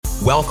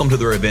Welcome to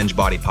the Revenge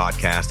Body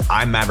Podcast.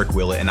 I'm Maverick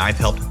Willett, and I've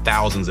helped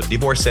thousands of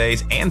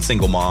divorcees and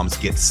single moms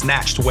get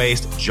snatched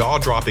waist,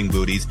 jaw-dropping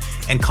booties,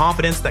 and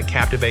confidence that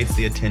captivates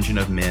the attention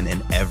of men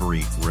in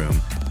every room,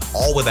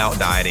 all without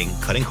dieting,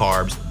 cutting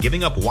carbs,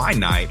 giving up wine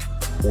night,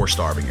 or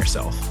starving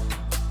yourself.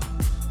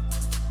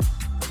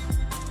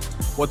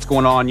 What's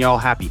going on, y'all?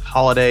 Happy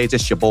holidays.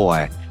 It's your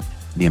boy,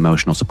 the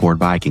Emotional Support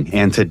Viking.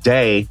 And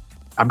today,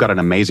 I've got an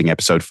amazing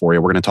episode for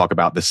you. We're going to talk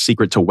about the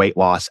secret to weight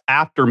loss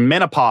after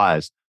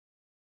menopause.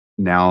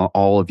 Now,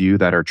 all of you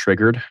that are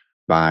triggered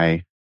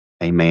by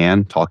a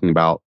man talking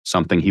about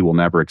something he will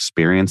never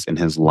experience in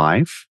his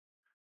life,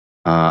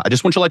 I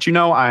just want to let you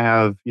know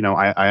I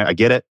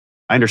get it.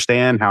 I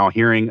understand how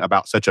hearing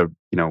about such a,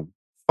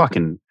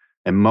 fucking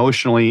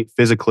emotionally,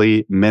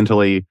 physically,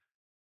 mentally,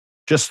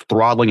 just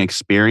throttling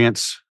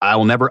experience. I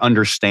will never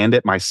understand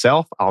it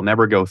myself. I'll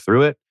never go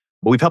through it.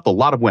 But we've helped a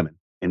lot of women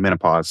in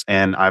menopause,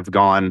 and I've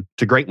gone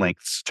to great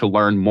lengths to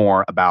learn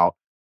more about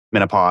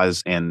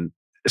menopause and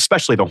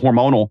especially the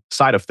hormonal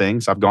side of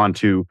things. I've gone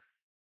to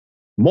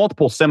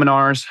multiple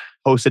seminars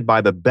hosted by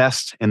the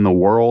best in the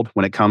world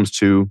when it comes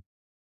to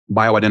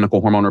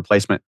bioidentical hormone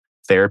replacement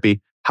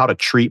therapy, how to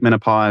treat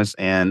menopause.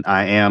 And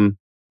I am,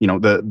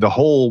 the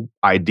whole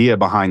idea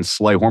behind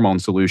Slay Hormone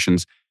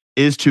Solutions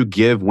is to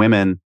give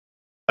women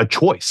a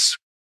choice,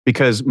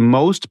 because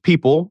most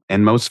people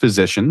and most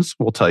physicians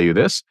will tell you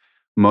this.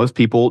 Most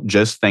people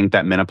just think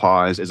that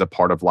menopause is a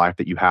part of life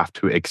that you have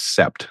to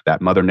accept,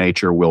 that Mother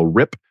Nature will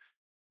rip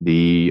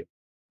the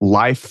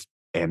life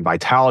and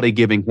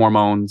vitality-giving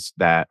hormones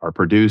that are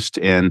produced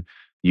in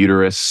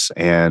uterus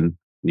and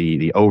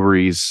the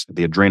ovaries,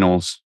 the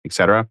adrenals,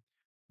 etc.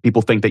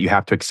 People think that you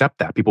have to accept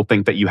that. People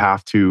think that you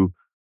have to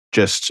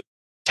just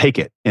take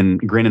it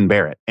and grin and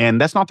bear it. And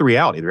that's not the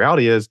reality. The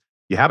reality is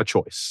you have a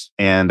choice.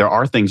 And there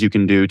are things you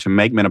can do to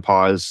make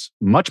menopause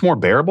much more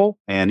bearable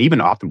and even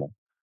optimal.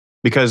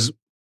 Because,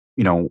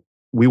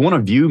 we want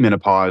to view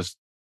menopause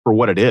for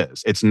what it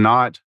is. It's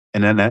not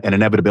an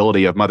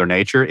inevitability of Mother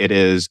Nature. It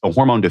is a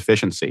hormone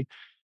deficiency.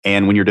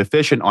 And when you're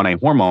deficient on a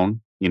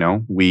hormone,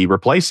 we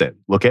replace it.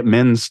 Look at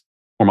men's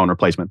hormone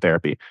replacement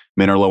therapy.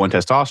 Men are low in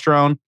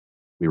testosterone.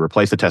 We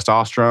replace the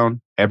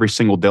testosterone. Every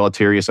single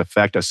deleterious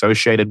effect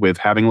associated with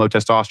having low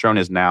testosterone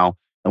is now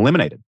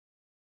eliminated.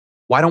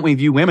 Why don't we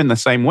view women the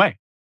same way?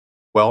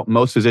 Well,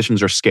 most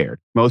physicians are scared.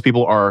 Most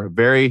people are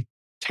very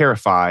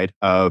terrified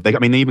of, they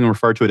even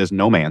refer to it as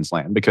no man's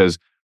land because,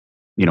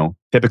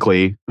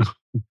 typically,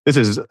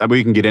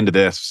 we can get into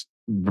this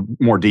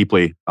more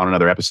deeply on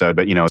another episode,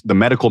 but the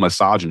medical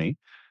misogyny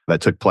that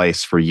took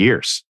place for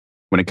years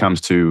when it comes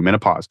to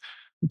menopause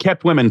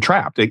kept women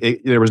trapped.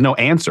 There was no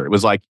answer. It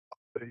was like,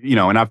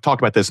 and I've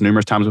talked about this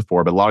numerous times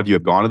before, but a lot of you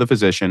have gone to the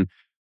physician.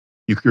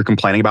 You're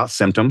complaining about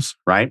symptoms,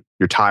 right?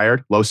 You're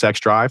tired, low sex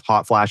drive,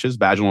 hot flashes,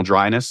 vaginal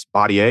dryness,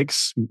 body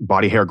aches,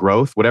 body hair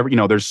growth, whatever.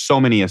 There's so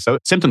many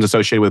symptoms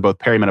associated with both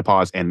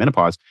perimenopause and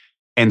menopause.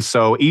 And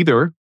so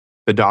either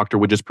the doctor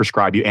would just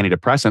prescribe you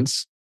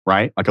antidepressants,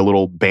 right? Like a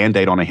little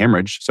Band-Aid on a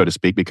hemorrhage, so to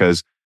speak,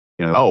 because,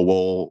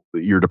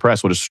 you're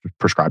depressed, we'll just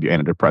prescribe you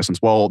antidepressants.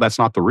 Well, that's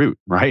not the root,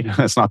 right?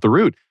 That's not the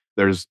root.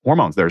 There's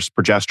hormones. There's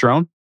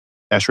progesterone,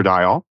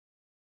 estradiol,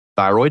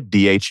 thyroid,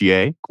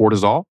 DHEA,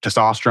 cortisol,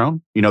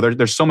 testosterone.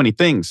 There's so many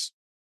things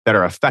that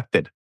are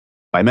affected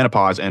by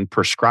menopause, and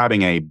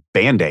prescribing a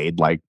Band-Aid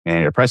like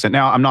antidepressant.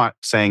 Now, I'm not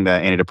saying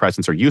that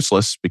antidepressants are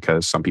useless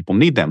because some people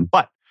need them,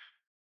 but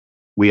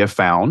we have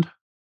found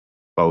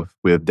both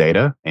with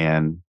data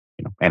and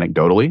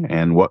anecdotally,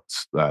 and what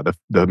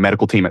the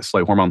medical team at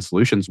Slay Hormone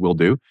Solutions will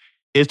do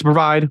is to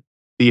provide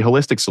the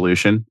holistic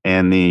solution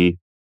and the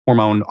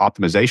hormone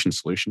optimization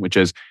solution, which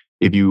is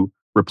if you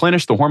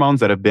replenish the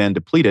hormones that have been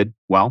depleted,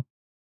 well,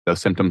 those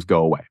symptoms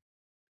go away.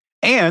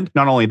 And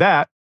not only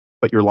that,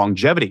 but your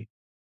longevity,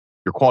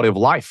 your quality of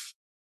life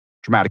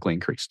dramatically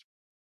increased.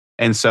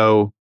 And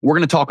so we're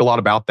going to talk a lot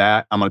about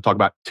that. I'm going to talk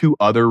about two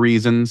other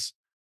reasons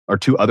or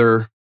two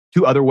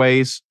other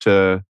ways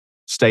to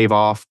stave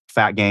off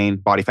fat gain,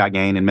 body fat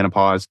gain in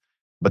menopause.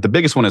 But the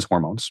biggest one is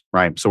hormones,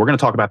 right? So we're going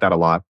to talk about that a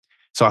lot.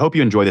 So I hope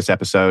you enjoy this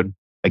episode.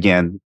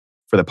 Again,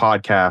 for the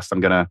podcast, I'm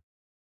going to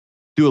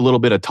do a little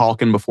bit of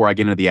talking before I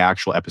get into the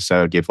actual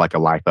episode, give like a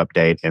life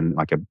update and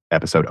like an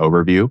episode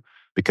overview,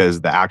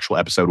 because the actual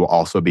episode will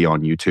also be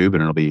on YouTube,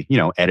 and it'll be,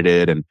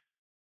 edited, and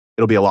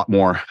it'll be a lot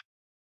more,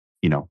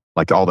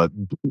 like all the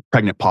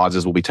pregnant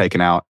pauses will be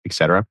taken out,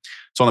 etc.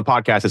 So on the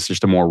podcast, it's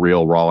just a more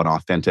real, raw, and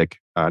authentic,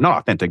 not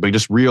authentic, but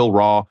just real,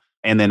 raw,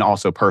 and then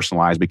also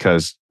personalized,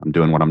 because I'm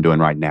doing what I'm doing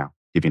right now.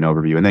 Give you an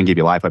overview and then give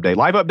you a life update.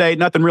 Life update,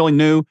 nothing really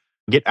new.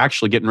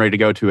 Getting ready to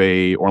go to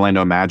a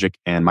Orlando Magic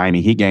and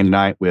Miami Heat game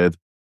tonight with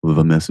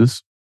the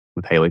missus,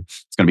 with Haley.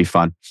 It's going to be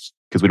fun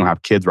because we don't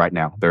have kids right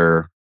now.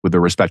 They're with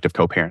their respective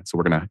co-parents. So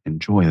we're going to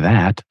enjoy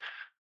that.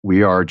 We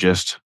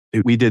cooked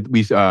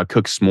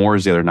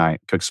s'mores the other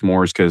night. Cooked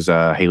s'mores because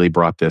Haley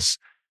brought this,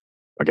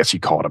 I guess you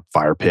call it a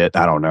fire pit.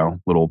 I don't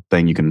know, little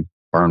thing you can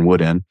burn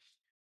wood in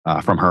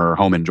from her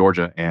home in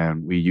Georgia.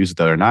 And we used it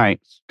the other night,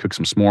 cooked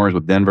some s'mores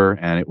with Denver,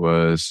 and it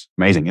was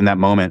amazing. In that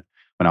moment,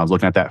 when I was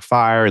looking at that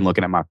fire and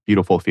looking at my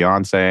beautiful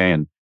fiance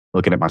and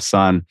looking at my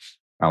son.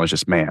 I was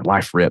just, man,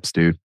 life rips,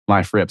 dude.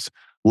 Life rips.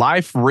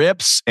 Life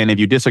rips. And if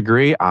you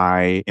disagree,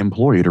 I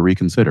implore you to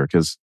reconsider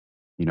because,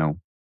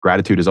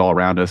 gratitude is all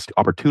around us.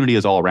 Opportunity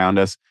is all around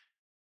us.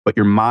 But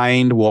your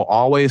mind will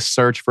always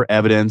search for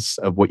evidence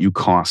of what you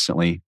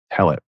constantly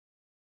tell it.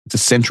 It's a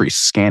century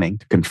scanning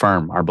to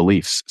confirm our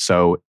beliefs.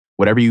 So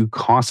whatever you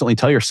constantly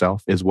tell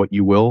yourself is what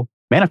you will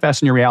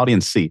manifest in your reality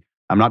and see.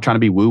 I'm not trying to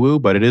be woo-woo,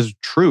 but it is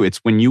true. It's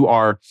when you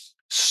are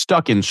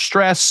stuck in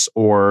stress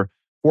or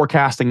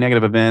forecasting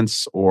negative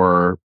events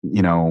or,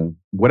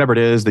 whatever it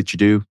is that you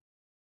do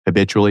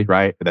habitually,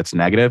 right? That's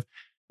negative.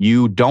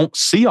 You don't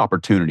see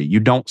opportunity. You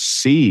don't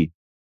see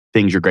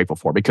things you're grateful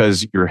for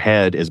because your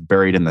head is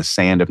buried in the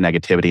sand of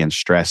negativity and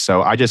stress.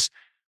 So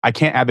I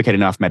can't advocate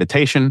enough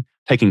meditation,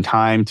 taking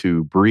time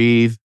to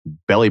breathe,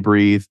 belly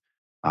breathe.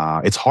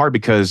 It's hard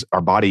because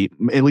our body,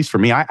 at least for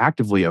me, I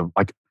actively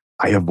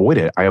I avoid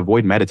it. I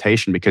avoid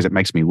meditation because it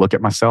makes me look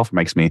at myself. It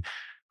makes me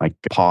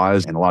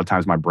pause. And a lot of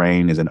times my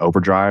brain is in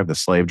overdrive. The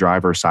slave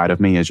driver side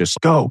of me is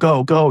just go,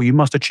 go, go. You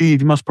must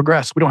achieve. You must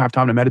progress. We don't have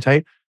time to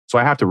meditate. So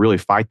I have to really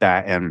fight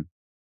that and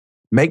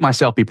make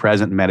myself be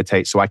present and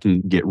meditate so I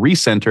can get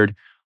recentered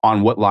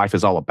on what life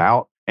is all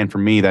about. And for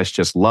me, that's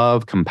just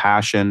love,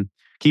 compassion,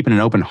 keeping an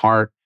open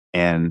heart,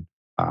 and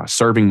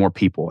serving more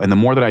people. And the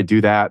more that I do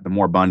that, the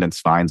more abundance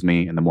finds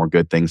me and the more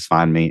good things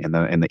find me and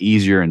the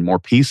easier and more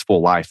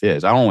peaceful life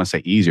is. I don't want to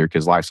say easier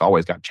because life's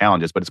always got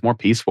challenges, but it's more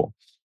peaceful.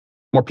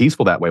 More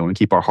peaceful that way when we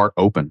keep our heart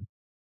open.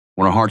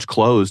 When our heart's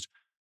closed,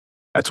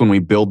 that's when we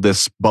build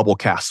this bubble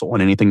castle,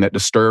 and anything that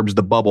disturbs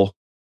the bubble,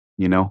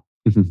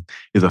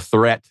 is a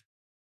threat.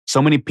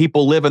 So many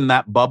people live in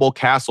that bubble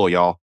castle,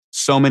 y'all.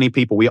 So many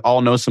people. We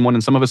all know someone,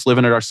 and some of us live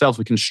in it ourselves.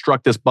 We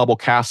construct this bubble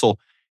castle,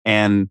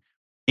 and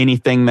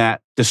anything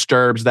that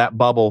disturbs that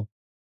bubble,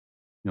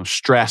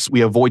 stress,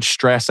 we avoid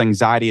stress,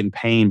 anxiety, and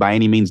pain by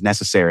any means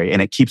necessary,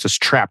 and it keeps us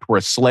trapped. We're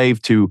a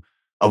slave to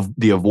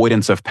the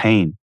avoidance of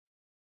pain.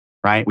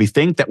 Right? We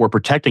think that we're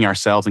protecting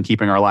ourselves and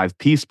keeping our lives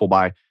peaceful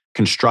by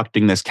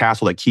constructing this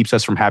castle that keeps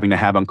us from having to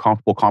have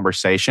uncomfortable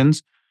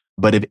conversations.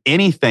 But if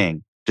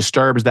anything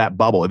disturbs that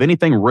bubble, if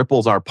anything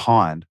ripples our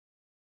pond,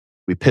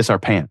 we piss our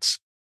pants,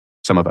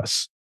 some of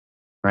us,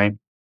 right?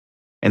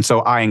 And so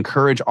I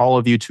encourage all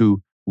of you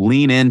to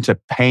lean into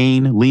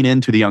pain, lean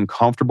into the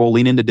uncomfortable,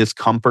 lean into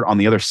discomfort. On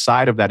the other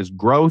side of that is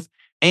growth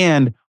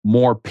and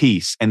more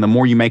peace. And the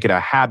more you make it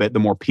a habit, the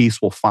more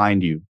peace will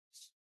find you.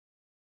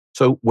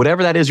 So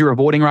whatever that is you're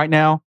avoiding right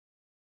now,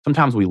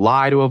 sometimes we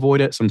lie to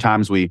avoid it.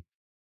 Sometimes we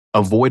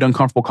avoid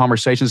uncomfortable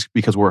conversations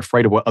because we're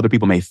afraid of what other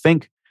people may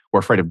think.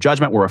 We're afraid of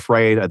judgment. We're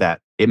afraid that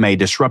it may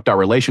disrupt our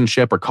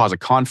relationship or cause a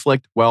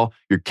conflict. Well,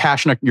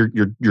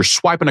 you're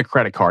swiping a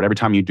credit card every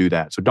time you do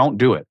that. So don't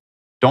do it.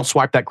 Don't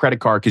swipe that credit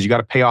card because you got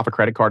to pay off a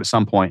credit card at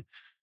some point.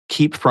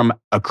 Keep from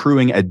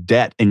accruing a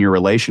debt in your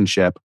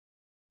relationship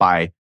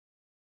by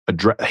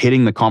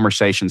hitting the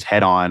conversations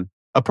head on,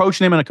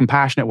 approaching them in a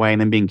compassionate way, and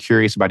then being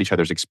curious about each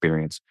other's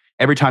experience.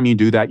 Every time you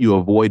do that, you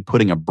avoid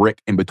putting a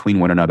brick in between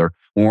one another.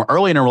 When we're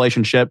early in a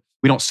relationship,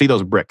 we don't see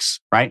those bricks,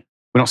 right?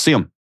 We don't see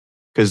them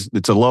because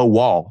it's a low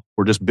wall.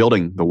 We're just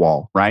building the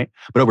wall, right?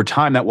 But over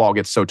time, that wall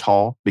gets so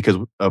tall because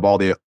of all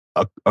the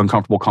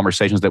uncomfortable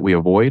conversations that we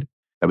avoid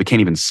that we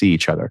can't even see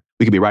each other.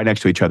 We could be right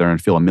next to each other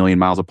and feel a million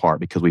miles apart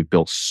because we've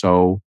built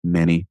so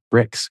many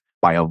bricks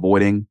by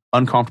avoiding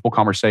uncomfortable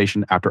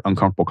conversation after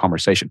uncomfortable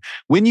conversation.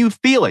 When you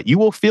feel it, you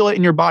will feel it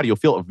in your body. You'll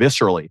feel it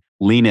viscerally.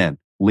 Lean in,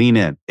 lean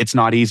in. It's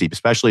not easy,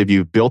 especially if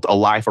you've built a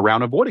life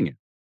around avoiding it.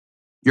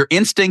 Your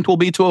instinct will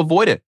be to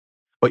avoid it,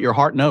 but your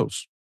heart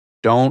knows.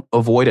 Don't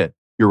avoid it.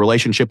 Your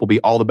relationship will be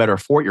all the better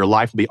for it. Your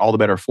life will be all the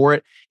better for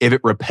it. If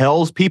it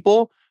repels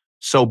people,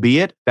 so be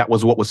it. That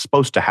was what was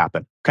supposed to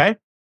happen, okay?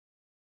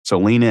 So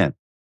lean in.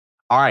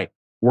 All right,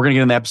 we're going to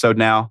get in the episode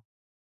now.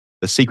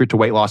 The secret to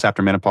weight loss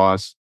after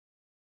menopause.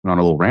 Went on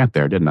a little rant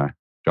there, didn't I? Did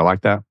y'all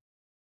like that?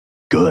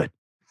 Good.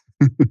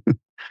 All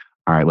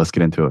right, let's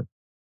get into it.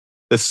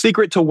 The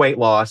secret to weight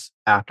loss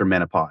after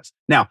menopause.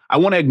 Now, I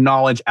want to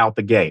acknowledge out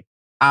the gate,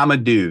 I'm a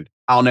dude.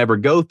 I'll never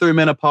go through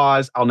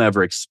menopause. I'll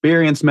never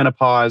experience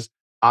menopause.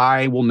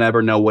 I will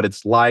never know what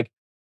it's like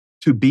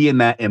to be in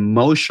that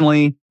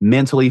emotionally,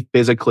 mentally,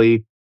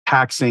 physically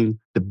taxing,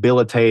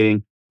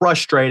 debilitating,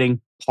 frustrating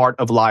part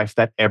of life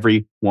that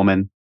every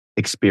woman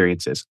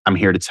experiences. I'm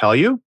here to tell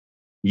you,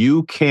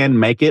 you can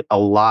make it a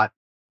lot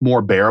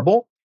more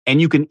bearable and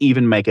you can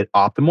even make it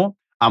optimal.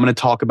 I'm going to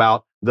talk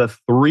about the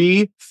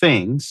 3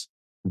 things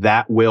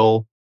that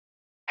will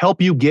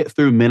help you get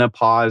through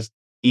menopause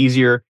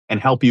easier and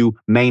help you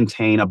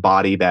maintain a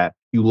body that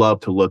you love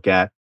to look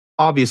at,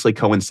 obviously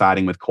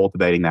coinciding with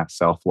cultivating that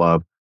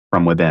self-love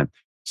from within.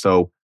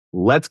 So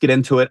let's get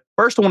into it.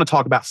 First, I want to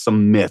talk about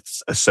some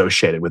myths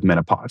associated with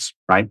menopause,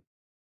 right?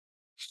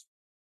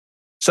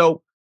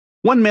 So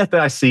one myth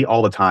that I see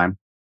all the time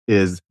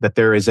is that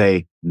there is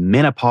a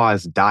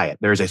menopause diet.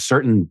 There's a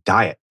certain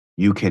diet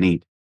you can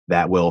eat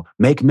that will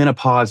make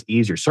menopause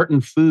easier.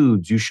 Certain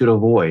foods you should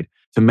avoid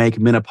to make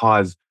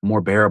menopause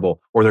more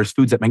bearable, or there's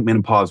foods that make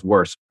menopause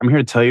worse. I'm here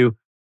to tell you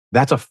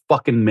That's a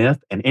fucking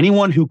myth. And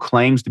anyone who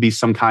claims to be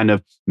some kind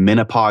of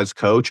menopause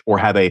coach or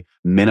have a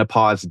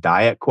menopause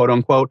diet, quote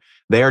unquote,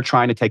 they are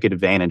trying to take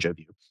advantage of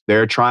you.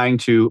 They're trying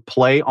to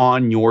play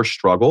on your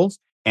struggles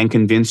and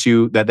convince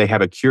you that they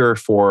have a cure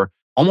for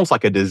almost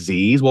like a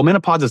disease. Well,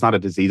 menopause is not a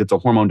disease, it's a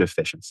hormone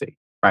deficiency,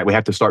 right? We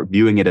have to start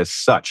viewing it as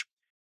such.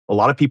 A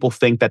lot of people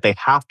think that they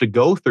have to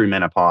go through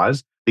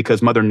menopause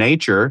because Mother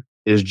Nature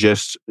is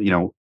just,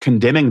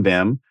 condemning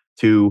them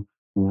to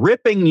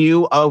ripping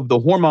you of the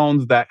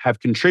hormones that have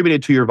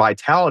contributed to your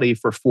vitality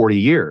for 40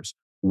 years.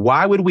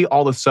 Why would we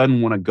all of a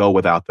sudden want to go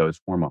without those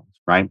hormones,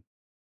 right?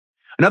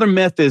 Another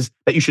myth is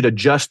that you should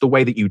adjust the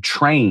way that you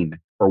train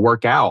or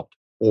work out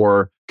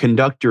or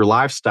conduct your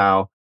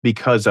lifestyle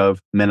because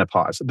of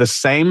menopause. The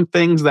same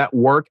things that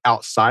work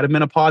outside of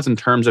menopause in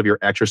terms of your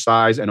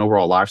exercise and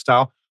overall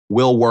lifestyle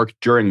will work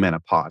during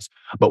menopause.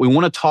 But we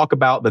want to talk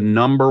about the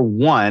number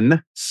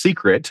one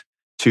secret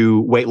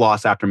to weight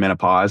loss after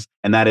menopause,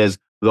 and that is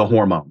the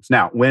hormones.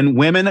 Now, when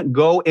women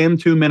go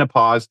into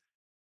menopause,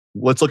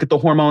 let's look at the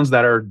hormones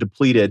that are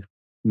depleted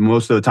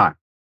most of the time.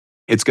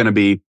 It's going to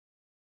be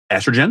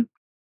estrogen,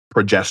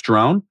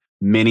 progesterone.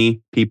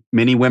 Many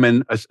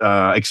women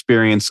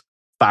experience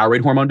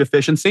thyroid hormone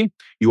deficiency.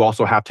 You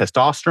also have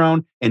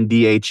testosterone and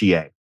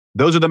DHEA.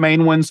 Those are the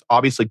main ones.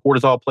 Obviously,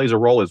 cortisol plays a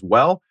role as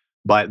well,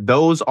 but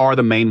those are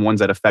the main ones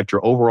that affect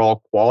your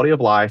overall quality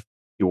of life,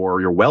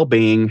 your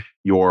well-being,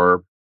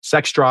 your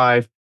sex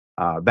drive,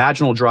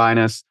 vaginal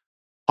dryness,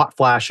 hot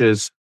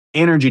flashes,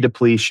 energy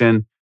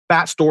depletion,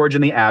 fat storage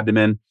in the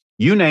abdomen,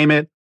 you name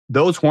it.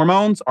 Those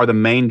hormones are the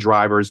main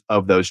drivers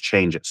of those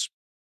changes.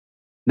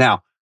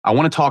 Now, I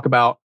want to talk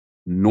about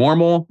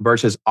normal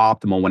versus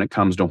optimal when it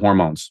comes to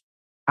hormones.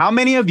 How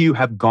many of you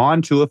have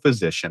gone to a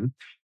physician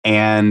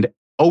and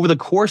over the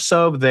course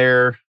of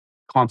their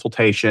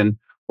consultation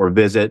or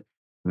visit,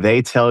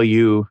 they tell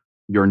you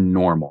you're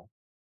normal?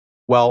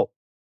 Well,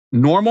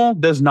 normal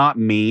does not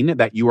mean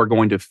that you are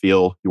going to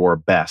feel your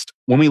best.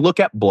 When we look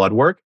at blood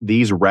work,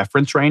 these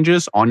reference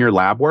ranges on your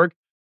lab work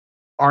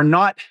are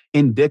not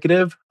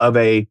indicative of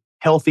a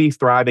healthy,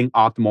 thriving,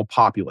 optimal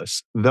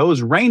populace.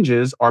 Those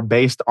ranges are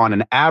based on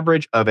an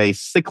average of a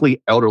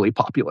sickly, elderly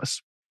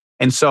populace.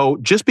 And so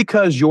just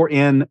because you're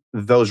in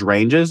those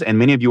ranges, and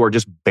many of you are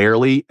just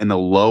barely in the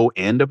low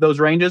end of those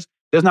ranges,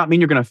 does not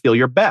mean you're going to feel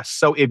your best.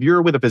 So if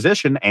you're with a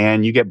physician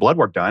and you get blood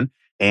work done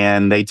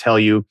and they tell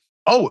you,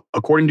 oh,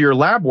 according to your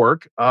lab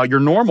work, you're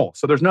normal,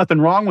 so there's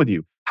nothing wrong with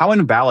you. How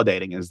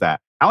invalidating is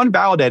that? How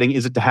invalidating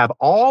is it to have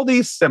all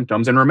these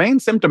symptoms and remain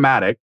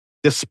symptomatic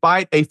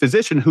despite a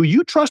physician who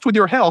you trust with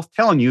your health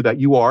telling you that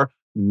you are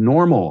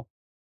normal?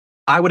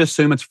 I would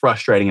assume it's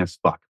frustrating as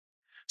fuck.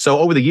 So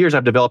over the years,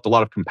 I've developed a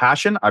lot of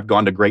compassion. I've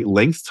gone to great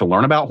lengths to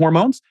learn about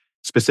hormones,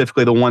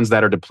 specifically the ones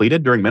that are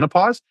depleted during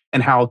menopause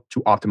and how to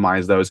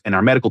optimize those. And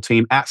our medical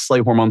team at Slay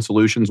Hormone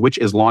Solutions, which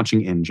is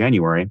launching in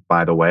January,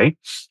 by the way,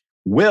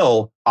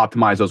 will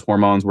optimize those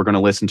hormones. We're going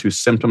to listen to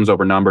symptoms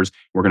over numbers.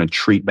 We're going to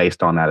treat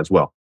based on that as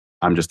well.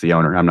 I'm just the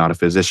owner. I'm not a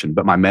physician,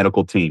 but my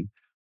medical team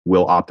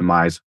will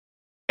optimize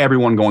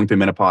everyone going through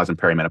menopause and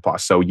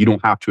perimenopause. So you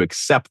don't have to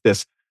accept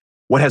this,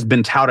 what has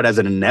been touted as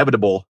an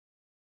inevitable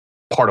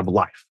part of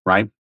life,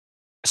 right?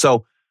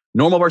 So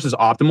normal versus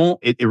optimal,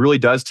 it really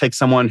does take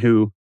someone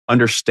who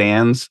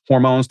understands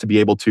hormones to be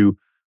able to,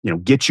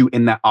 get you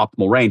in that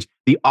optimal range.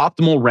 The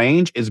optimal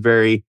range is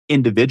very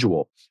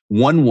individual.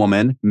 One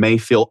woman may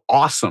feel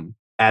awesome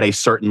at a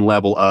certain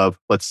level of,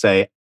 let's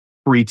say,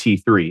 free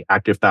T3,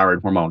 active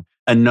thyroid hormone.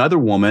 Another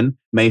woman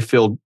may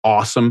feel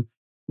awesome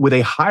with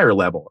a higher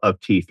level of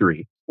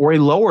T3 or a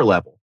lower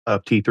level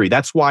of T3.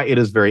 That's why it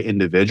is very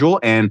individual.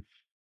 And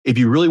if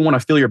you really want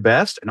to feel your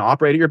best and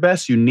operate at your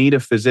best, you need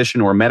a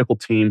physician or a medical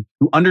team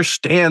who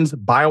understands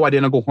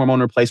bioidentical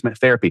hormone replacement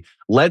therapy.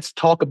 Let's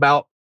talk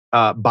about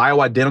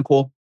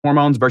bioidentical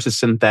hormones versus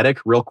synthetic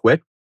real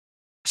quick.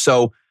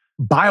 So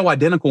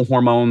bioidentical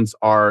hormones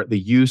are the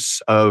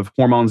use of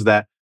hormones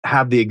that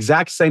have the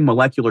exact same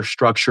molecular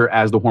structure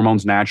as the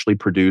hormones naturally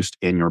produced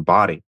in your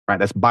body, right?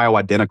 That's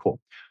bioidentical.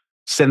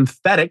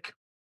 Synthetic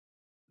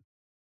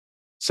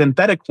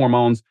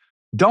hormones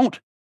don't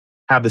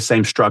have the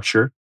same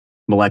structure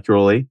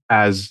molecularly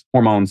as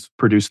hormones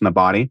produced in the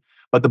body,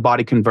 but the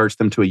body converts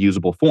them to a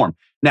usable form.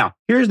 Now,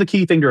 here's the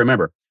key thing to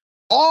remember.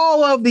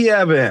 All of the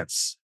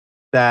evidence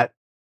that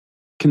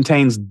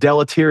contains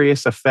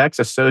deleterious effects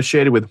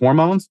associated with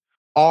hormones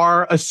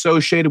are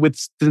associated with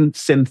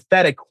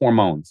synthetic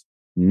hormones,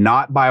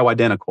 not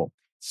bioidentical.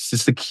 This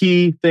is the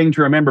key thing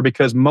to remember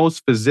because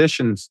most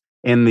physicians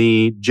in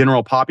the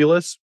general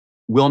populace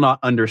will not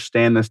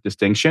understand this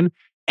distinction.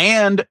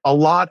 And a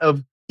lot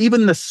of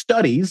even the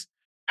studies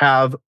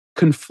have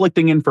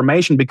conflicting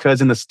information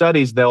because in the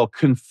studies, they'll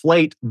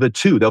conflate the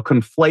two. They'll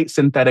conflate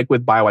synthetic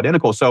with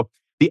bioidentical. So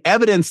the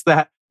evidence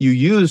that you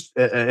use,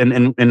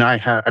 and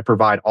I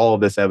provide all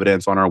of this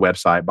evidence on our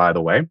website, by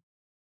the way.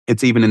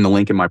 It's even in the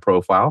link in my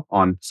profile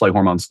on Slay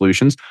Hormone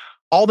Solutions.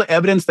 All the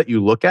evidence that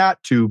you look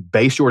at to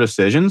base your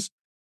decisions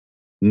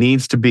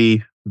needs to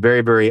be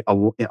very, very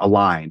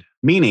aligned,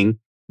 meaning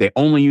They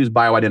only use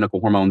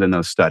bioidentical hormones in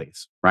those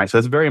studies, right? So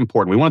that's very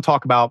important. We want to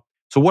talk about,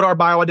 so what are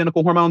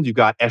bioidentical hormones? You've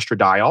got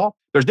estradiol.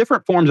 There's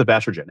different forms of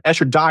estrogen.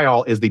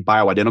 Estradiol is the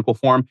bioidentical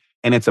form,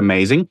 and it's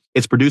amazing.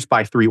 It's produced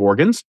by 3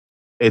 organs.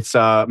 It's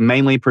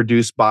mainly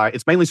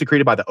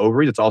secreted by the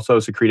ovaries. It's also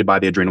secreted by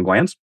the adrenal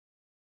glands.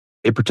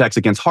 It protects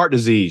against heart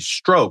disease,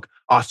 stroke,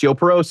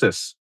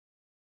 osteoporosis,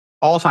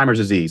 Alzheimer's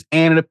disease,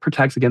 and it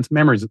protects against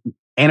memory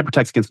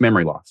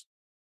loss.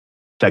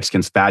 Protects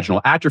against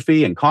vaginal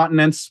atrophy,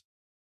 incontinence,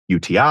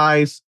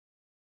 UTIs,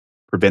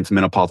 prevents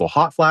menopausal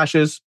hot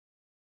flashes.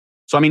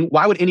 So,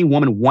 why would any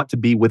woman want to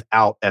be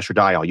without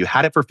estradiol? You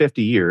had it for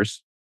 50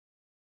 years.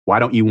 Why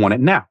don't you want it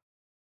now?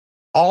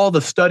 All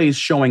the studies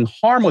showing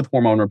harm with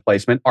hormone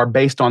replacement are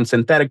based on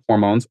synthetic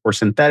hormones or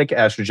synthetic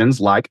estrogens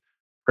like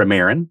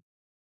Premarin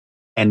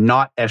and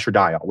not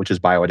estradiol, which is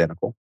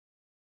bioidentical.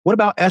 What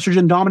about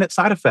estrogen dominant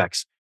side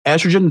effects?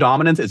 Estrogen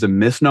dominance is a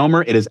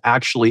misnomer. It is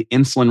actually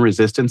insulin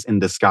resistance in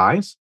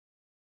disguise.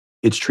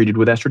 It's treated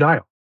with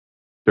estradiol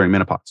during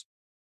menopause.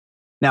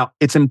 Now,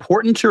 it's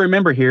important to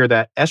remember here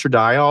that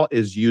estradiol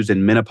is used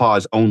in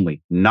menopause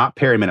only, not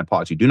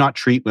perimenopause. You do not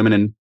treat women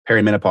in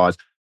perimenopause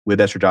with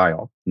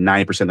estradiol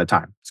 90% of the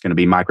time. It's going to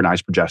be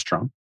micronized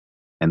progesterone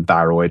and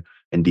thyroid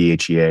and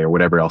DHEA or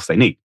whatever else they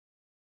need.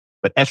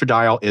 But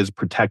estradiol is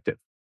protective.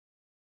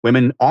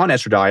 Women on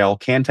estradiol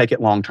can take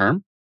it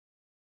long-term.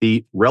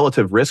 The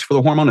relative risk for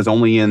the hormone is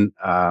only in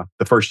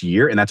the first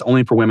year, and that's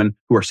only for women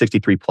who are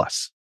 63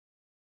 plus.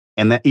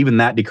 And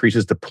that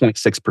decreases to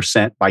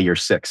 0.6% by year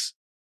 6,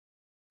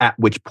 at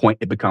which point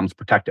it becomes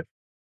protective.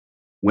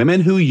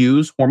 Women who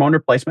use hormone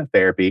replacement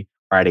therapy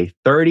are at a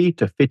 30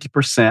 to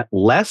 50%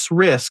 less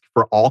risk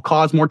for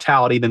all-cause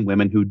mortality than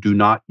women who do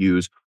not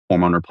use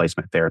hormone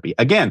replacement therapy.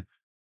 Again,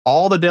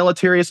 all the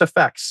deleterious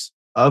effects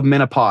of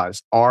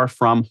menopause are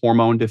from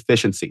hormone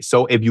deficiency.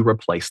 So if you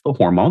replace the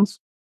hormones,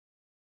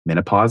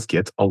 menopause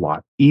gets a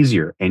lot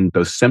easier and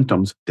those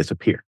symptoms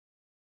disappear.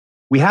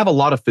 We have a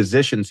lot of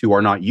physicians who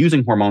are not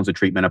using hormones to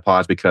treat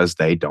menopause because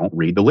they don't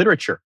read the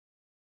literature.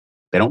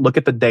 They don't look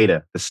at the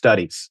data, the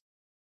studies.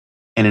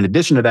 And in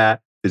addition to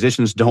that,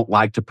 physicians don't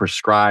like to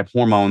prescribe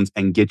hormones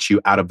and get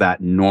you out of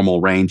that normal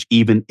range,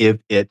 even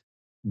if it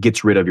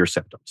gets rid of your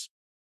symptoms.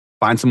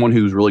 Find someone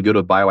who's really good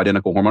with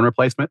bioidentical hormone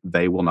replacement.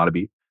 They will not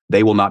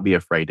be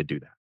afraid to do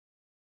that.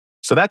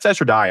 So that's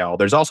estradiol.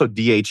 There's also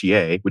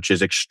DHEA, which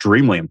is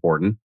extremely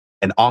important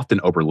and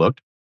often overlooked.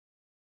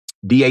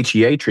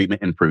 DHEA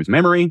treatment improves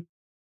memory,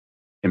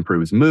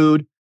 improves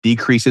mood,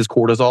 decreases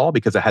cortisol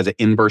because it has an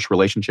inverse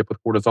relationship with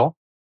cortisol.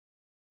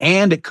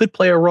 And it could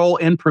play a role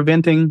in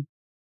preventing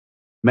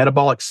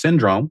metabolic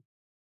syndrome,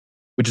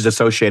 which is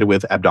associated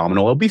with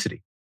abdominal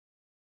obesity.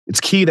 It's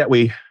key that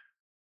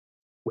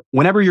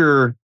whenever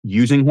you're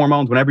using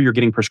hormones, whenever you're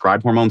getting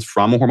prescribed hormones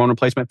from a hormone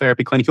replacement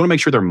therapy clinic, you want to make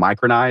sure they're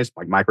micronized,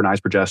 like micronized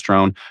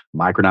progesterone,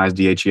 micronized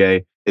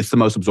DHEA. It's the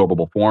most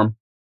absorbable form.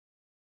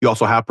 You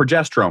also have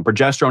progesterone.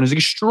 Progesterone is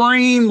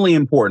extremely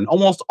important.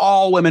 Almost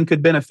all women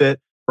could benefit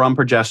from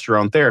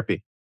progesterone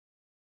therapy.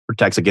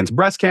 Protects against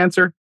breast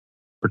cancer,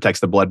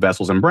 protects the blood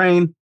vessels and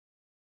brain.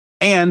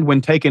 And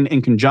when taken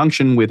in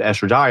conjunction with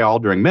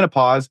estradiol during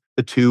menopause,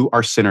 the two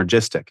are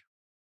synergistic.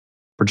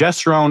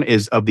 Progesterone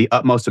is of the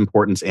utmost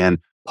importance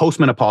in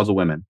postmenopausal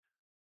women,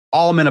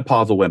 all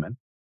menopausal women,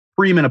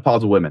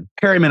 premenopausal women,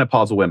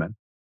 perimenopausal women.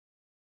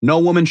 No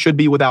woman should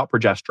be without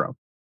progesterone.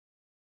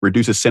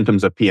 Reduces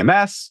symptoms of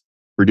PMS,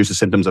 reduces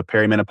symptoms of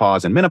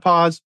perimenopause and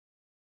menopause.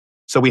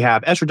 So we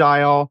have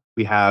estradiol,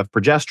 we have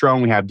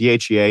progesterone, we have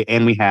DHEA,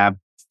 and we have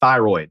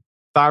thyroid.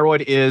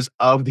 Thyroid is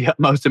of the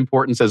utmost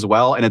importance as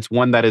well, and it's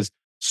one that is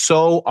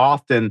so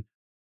often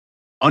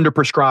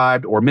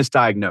underprescribed or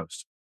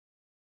misdiagnosed.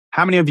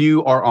 How many of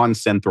you are on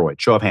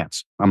Synthroid? Show of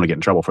hands. I'm going to get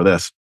in trouble for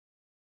this.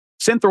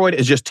 Synthroid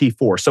is just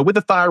T4. So with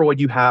the thyroid,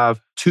 you have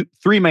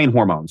three main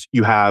hormones.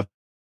 You have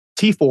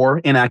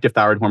T4, inactive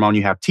thyroid hormone.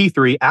 You have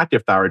T3,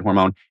 active thyroid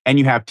hormone. And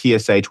you have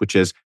TSH, which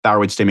is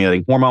thyroid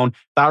stimulating hormone.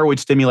 Thyroid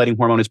stimulating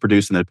hormone is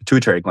produced in the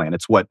pituitary gland.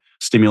 It's what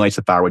stimulates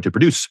the thyroid to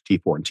produce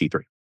T4 and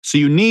T3. So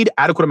you need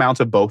adequate amounts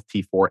of both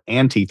T4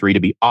 and T3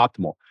 to be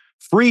optimal.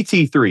 Free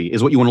T3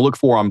 is what you want to look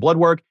for on blood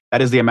work.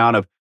 That is the amount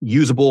of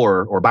usable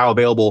or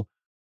bioavailable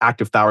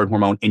active thyroid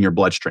hormone in your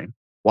bloodstream.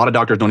 A lot of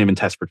doctors don't even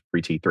test for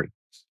free T3.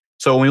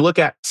 So when we look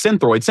at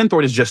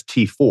Synthroid is just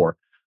T4.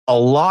 A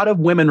lot of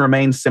women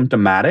remain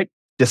symptomatic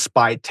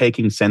despite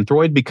taking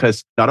Synthroid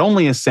because not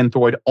only is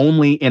Synthroid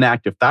only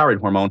inactive thyroid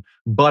hormone,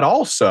 but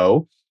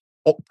also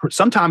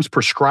sometimes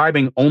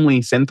prescribing only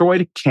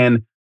Synthroid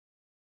can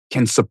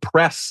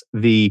suppress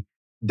the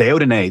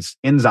deiodinase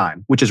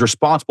enzyme, which is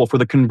responsible for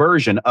the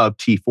conversion of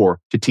T4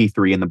 to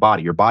T3 in the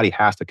body. Your body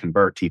has to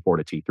convert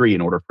T4 to T3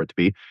 in order for it to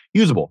be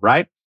usable,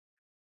 right?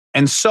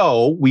 And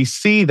so we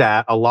see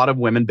that a lot of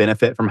women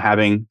benefit from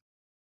having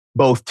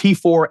both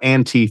T4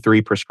 and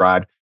T3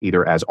 prescribed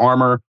either as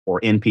Armour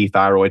or NP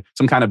thyroid,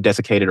 some kind of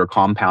desiccated or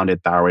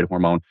compounded thyroid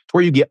hormone, to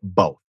where you get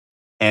both.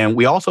 And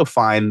we also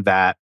find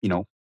that,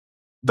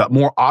 the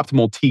more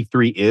optimal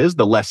T3 is,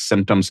 the less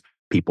symptoms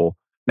people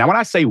Now, when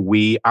I say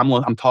we,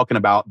 I'm talking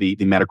about the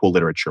medical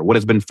literature, what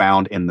has been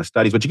found in the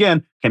studies, which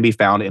again, can be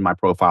found in my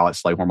profile at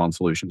Slay Hormone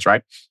Solutions,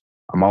 right?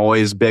 I'm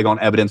always big on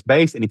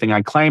evidence-based. Anything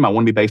I claim, I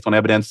want to be based on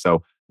evidence.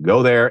 So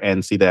go there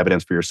and see the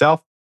evidence for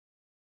yourself.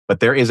 But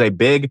there is a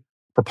big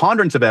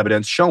preponderance of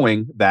evidence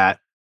showing that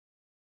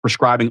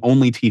prescribing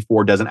only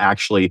T4 doesn't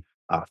actually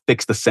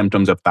fix the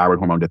symptoms of thyroid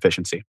hormone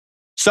deficiency.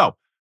 So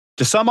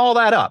to sum all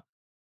that up,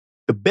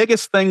 the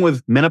biggest thing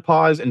with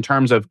menopause in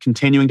terms of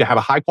continuing to have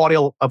a high quality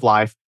of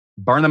life,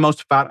 burn the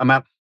most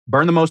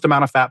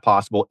amount of fat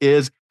possible,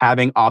 is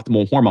having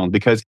optimal hormones.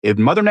 Because if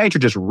Mother Nature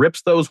just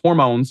rips those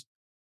hormones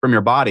from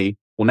your body,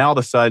 well, now all of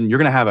a sudden you're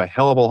going to have a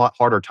hell of a lot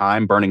harder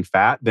time burning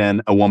fat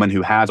than a woman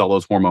who has all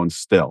those hormones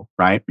still,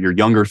 right? Your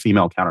younger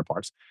female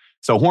counterparts.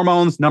 So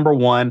hormones, number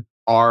one,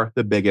 are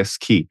the biggest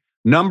key.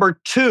 Number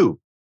two,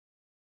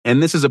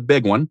 and this is a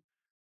big one,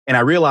 and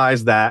I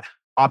realize that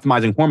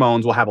optimizing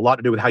hormones will have a lot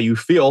to do with how you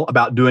feel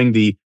about doing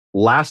the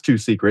last two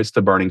secrets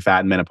to burning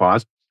fat in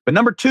menopause. But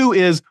number two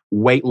is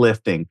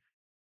weightlifting.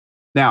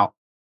 Now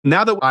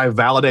that I've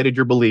validated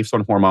your beliefs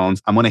on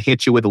hormones, I'm going to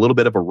hit you with a little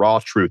bit of a raw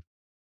truth.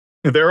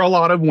 There are a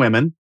lot of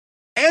women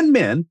and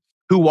men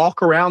who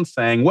walk around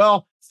saying,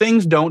 well,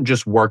 things don't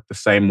just work the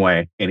same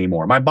way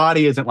anymore. My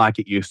body isn't like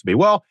it used to be.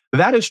 Well,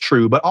 that is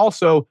true, but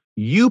also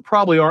you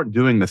probably aren't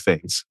doing the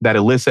things that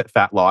elicit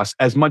fat loss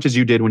as much as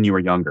you did when you were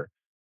younger.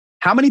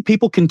 How many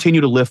people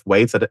continue to lift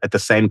weights at the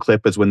same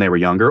clip as when they were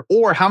younger?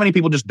 Or how many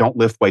people just don't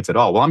lift weights at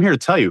all? Well, I'm here to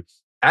tell you,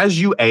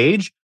 as you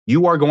age,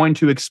 you are going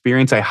to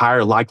experience a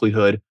higher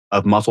likelihood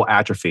of muscle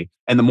atrophy.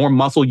 And the more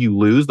muscle you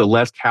lose, the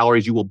less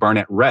calories you will burn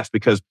at rest,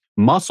 because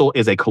muscle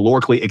is a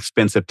calorically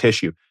expensive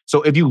tissue.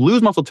 So if you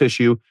lose muscle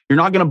tissue, you're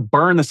not going to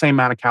burn the same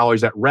amount of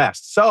calories at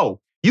rest. So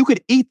you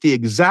could eat the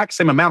exact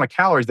same amount of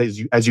calories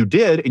as you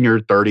did in your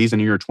 30s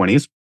and in your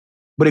 20s.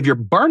 But if you're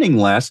burning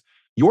less,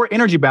 your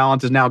energy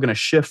balance is now going to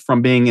shift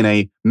from being in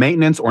a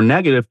maintenance or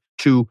negative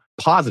to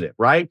positive,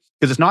 right?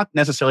 Because it's not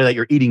necessarily that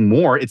you're eating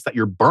more, it's that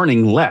you're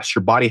burning less.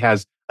 Your body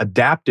has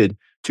adapted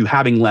to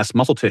having less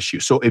muscle tissue.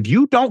 So if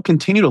you don't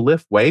continue to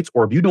lift weights,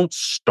 or if you don't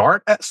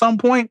start at some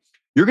point,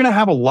 you're going to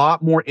have a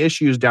lot more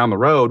issues down the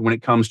road when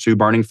it comes to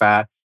burning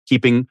fat,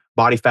 keeping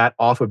body fat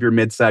off of your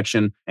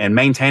midsection, and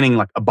maintaining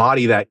like a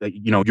body that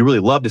you really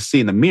love to see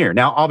in the mirror.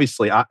 Now,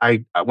 obviously,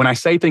 I when I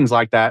say things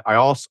like that, I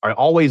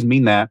always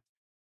mean that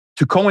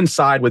to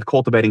coincide with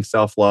cultivating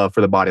self-love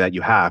for the body that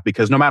you have.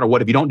 Because no matter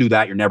what, if you don't do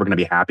that, you're never going to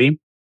be happy,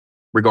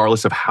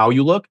 regardless of how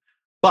you look.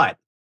 But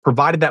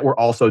provided that we're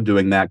also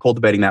doing that,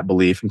 cultivating that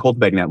belief and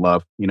cultivating that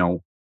love,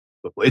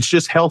 it's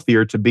just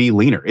healthier to be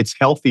leaner. It's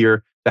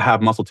healthier to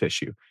have muscle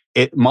tissue.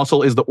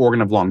 Muscle is the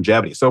organ of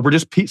longevity. So if we're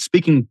just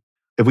speaking,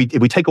 if we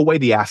take away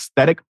the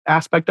aesthetic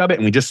aspect of it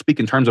and we just speak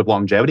in terms of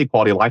longevity,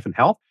 quality of life, and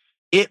health,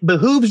 it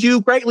behooves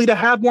you greatly to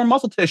have more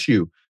muscle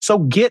tissue. So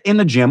get in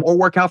the gym or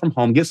work out from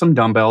home, get some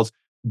dumbbells,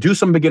 do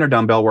some beginner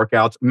dumbbell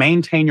workouts,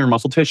 maintain your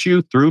muscle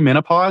tissue through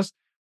menopause,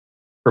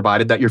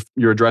 provided that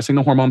you're addressing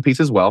the hormone piece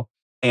as well.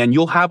 And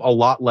you'll have a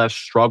lot less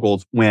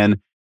struggles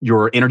when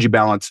your energy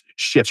balance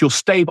shifts. You'll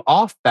stave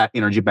off that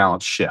energy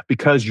balance shift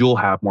because you'll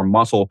have more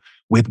muscle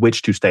with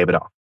which to stave it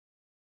off.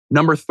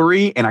 Number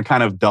three, and I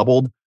kind of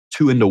doubled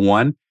 2 into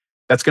 1,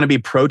 that's going to be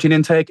protein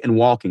intake and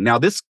walking. Now,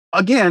 this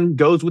again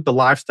goes with the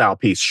lifestyle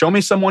piece. Show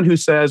me someone who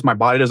says my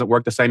body doesn't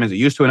work the same as it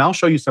used to, and I'll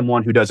show you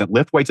someone who doesn't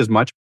lift weights as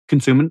much,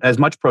 consume as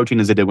much protein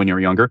as they did when you were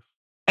younger,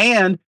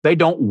 and they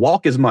don't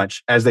walk as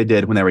much as they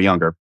did when they were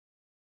younger.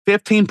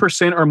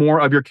 15% or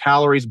more of your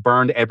calories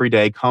burned every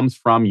day comes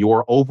from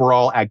your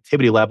overall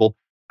activity level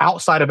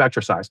outside of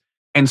exercise.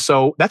 And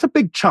so that's a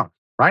big chunk,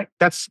 right?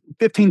 That's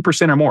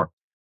 15% or more.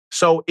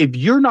 So if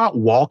you're not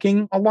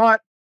walking a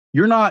lot,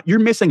 you're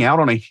missing out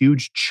on a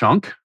huge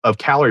chunk of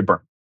calorie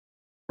burn,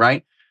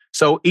 right?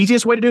 So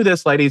easiest way to do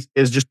this, ladies,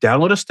 is just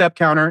download a step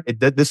counter.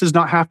 This does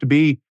not have to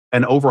be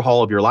an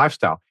overhaul of your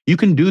lifestyle. You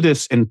can do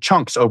this in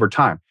chunks over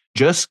time.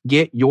 Just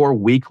get your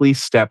weekly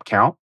step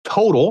count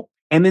total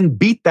and then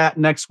beat that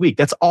next week.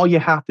 That's all you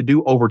have to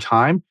do over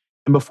time.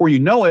 And before you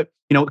know it,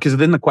 because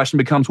then the question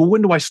becomes, well,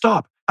 when do I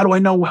stop? How do I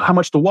know how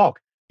much to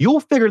walk? You'll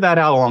figure that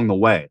out along the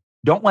way.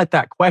 Don't let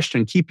that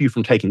question keep you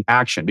from taking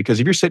action. Because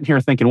if you're sitting here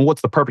thinking, well,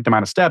 what's the perfect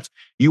amount of steps?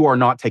 You are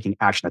not taking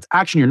action. That's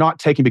action you're not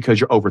taking because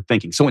you're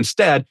overthinking. So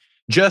instead,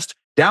 just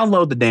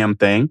download the damn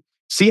thing,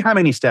 see how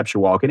many steps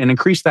you're walking, and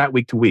increase that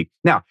week to week.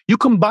 Now, you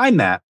combine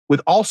that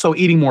with also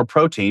eating more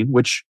protein,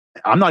 which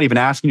I'm not even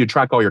asking you to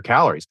track all your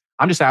calories.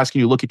 I'm just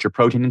asking you to look at your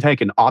protein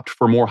intake and opt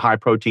for more high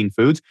protein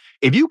foods.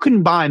 If you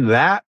combine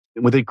that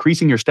with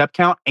increasing your step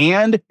count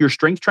and your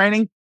strength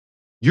training,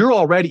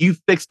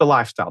 you've fixed the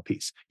lifestyle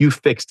piece. You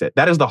fixed it.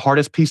 That is the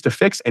hardest piece to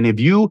fix. And if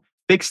you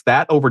fix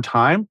that over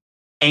time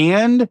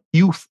and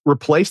you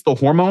replace the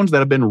hormones that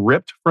have been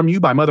ripped from you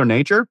by Mother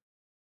Nature,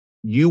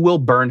 you will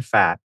burn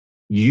fat.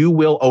 You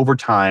will, over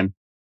time,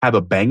 have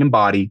a banging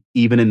body,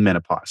 even in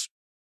menopause.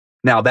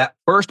 Now, that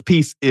first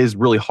piece is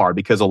really hard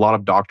because a lot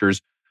of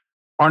doctors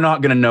are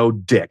not going to know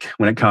dick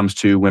when it comes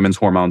to women's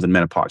hormones and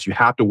menopause. You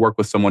have to work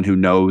with someone who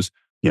knows,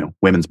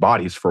 women's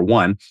bodies, for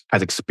one,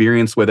 has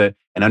experience with it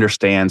and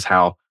understands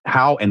how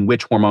how and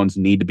which hormones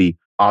need to be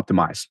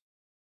optimized.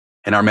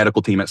 And our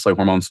medical team at Slay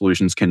Hormone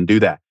Solutions can do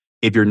that.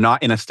 If you're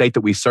not in a state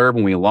that we serve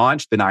when we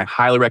launch, then I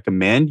highly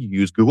recommend you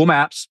use Google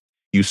Maps.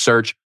 You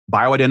search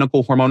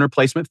bioidentical hormone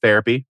replacement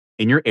therapy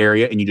in your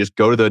area, and you just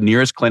go to the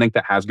nearest clinic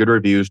that has good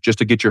reviews just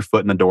to get your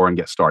foot in the door and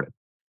get started.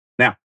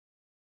 Now,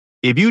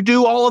 if you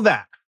do all of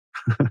that,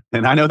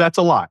 and I know that's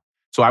a lot,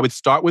 so I would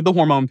start with the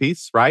hormone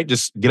piece, right?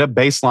 Just get a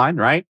baseline,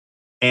 right?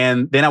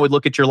 And then I would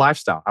look at your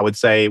lifestyle. I would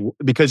say,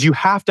 because you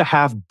have to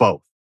have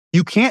both.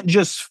 You can't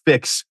just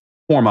fix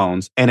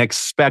hormones and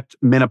expect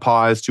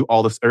menopause to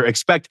all this, or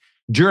expect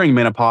during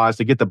menopause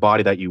to get the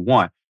body that you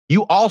want.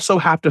 You also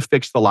have to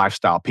fix the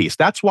lifestyle piece.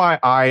 That's why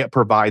I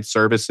provide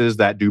services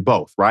that do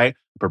both, right?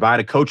 Provide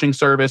a coaching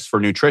service for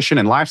nutrition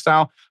and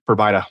lifestyle,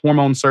 provide a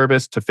hormone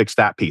service to fix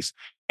that piece.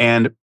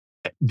 And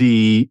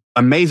the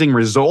amazing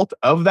result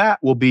of that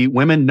will be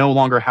women no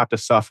longer have to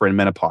suffer in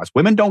menopause.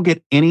 Women don't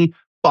get any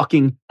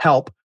fucking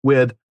help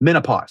with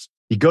menopause.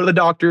 You go to the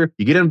doctor,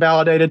 you get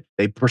invalidated,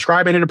 they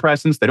prescribe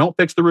antidepressants, they don't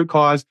fix the root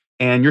cause,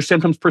 and your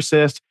symptoms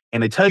persist,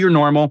 and they tell you you're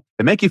normal,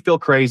 they make you feel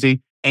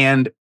crazy,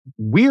 and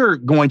we're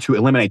going to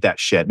eliminate that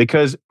shit.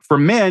 Because for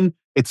men,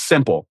 it's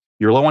simple.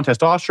 You're low on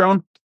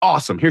testosterone,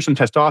 awesome. Here's some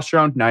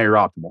testosterone, now you're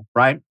optimal,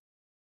 right?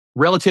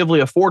 Relatively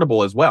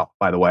affordable as well,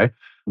 by the way.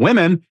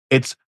 Women,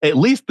 it's at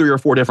least 3 or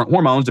 4 different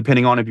hormones,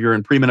 depending on if you're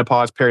in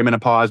premenopause,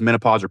 perimenopause,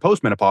 menopause, or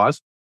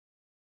postmenopause.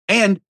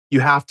 And you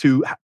have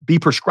to be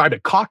prescribed a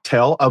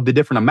cocktail of the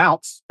different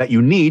amounts that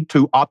you need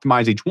to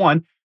optimize each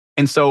one.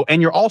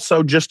 And you're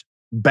also just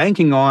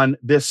banking on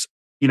this,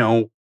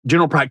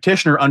 general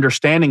practitioner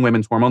understanding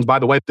women's hormones. By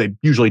the way, they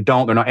usually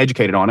don't. They're not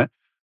educated on it.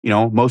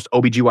 Most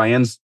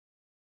OBGYNs,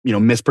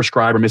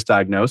 misprescribe or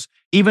misdiagnose.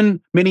 Even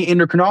many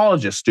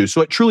endocrinologists do.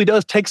 So it truly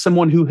does take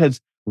someone who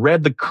has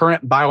read the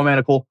current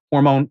bioidentical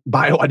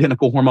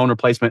hormone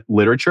replacement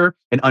literature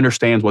and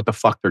understands what the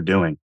fuck they're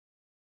doing.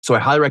 So I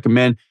highly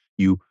recommend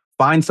you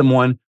find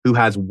someone who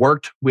has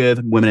worked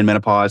with women in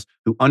menopause,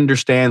 who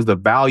understands the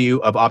value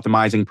of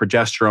optimizing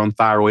progesterone,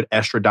 thyroid,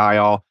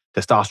 estradiol,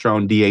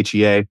 testosterone,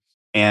 DHEA,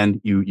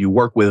 and you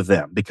work with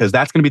them, because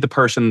that's going to be the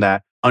person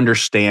that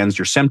understands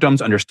your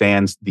symptoms,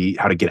 understands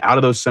how to get out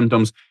of those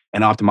symptoms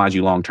and optimize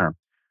you long-term.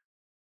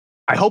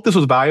 I hope this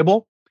was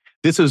valuable.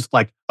 This is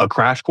like a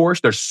crash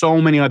course. There's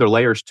so many other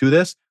layers to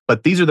this,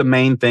 but these are the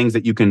main things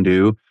that you can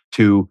do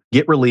to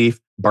get relief,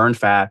 burn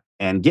fat,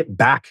 and get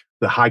back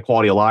the high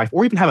quality of life,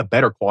 or even have a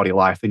better quality of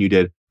life than you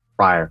did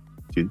prior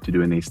to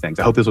doing these things.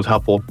 I hope this was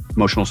helpful.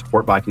 Emotional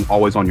Support Viking,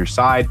 always on your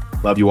side.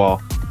 Love you all.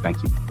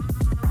 Thank you.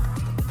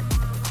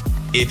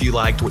 If you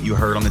liked what you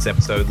heard on this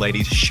episode,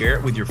 ladies, share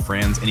it with your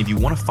friends. And if you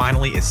want to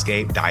finally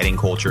escape dieting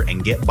culture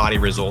and get body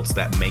results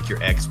that make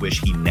your ex wish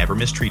he never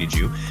mistreated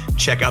you,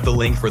 check out the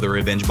link for the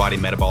Revenge Body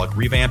Metabolic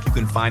Revamp. You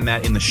can find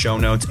that in the show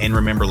notes. And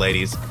remember,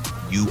 ladies,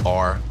 you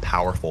are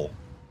powerful.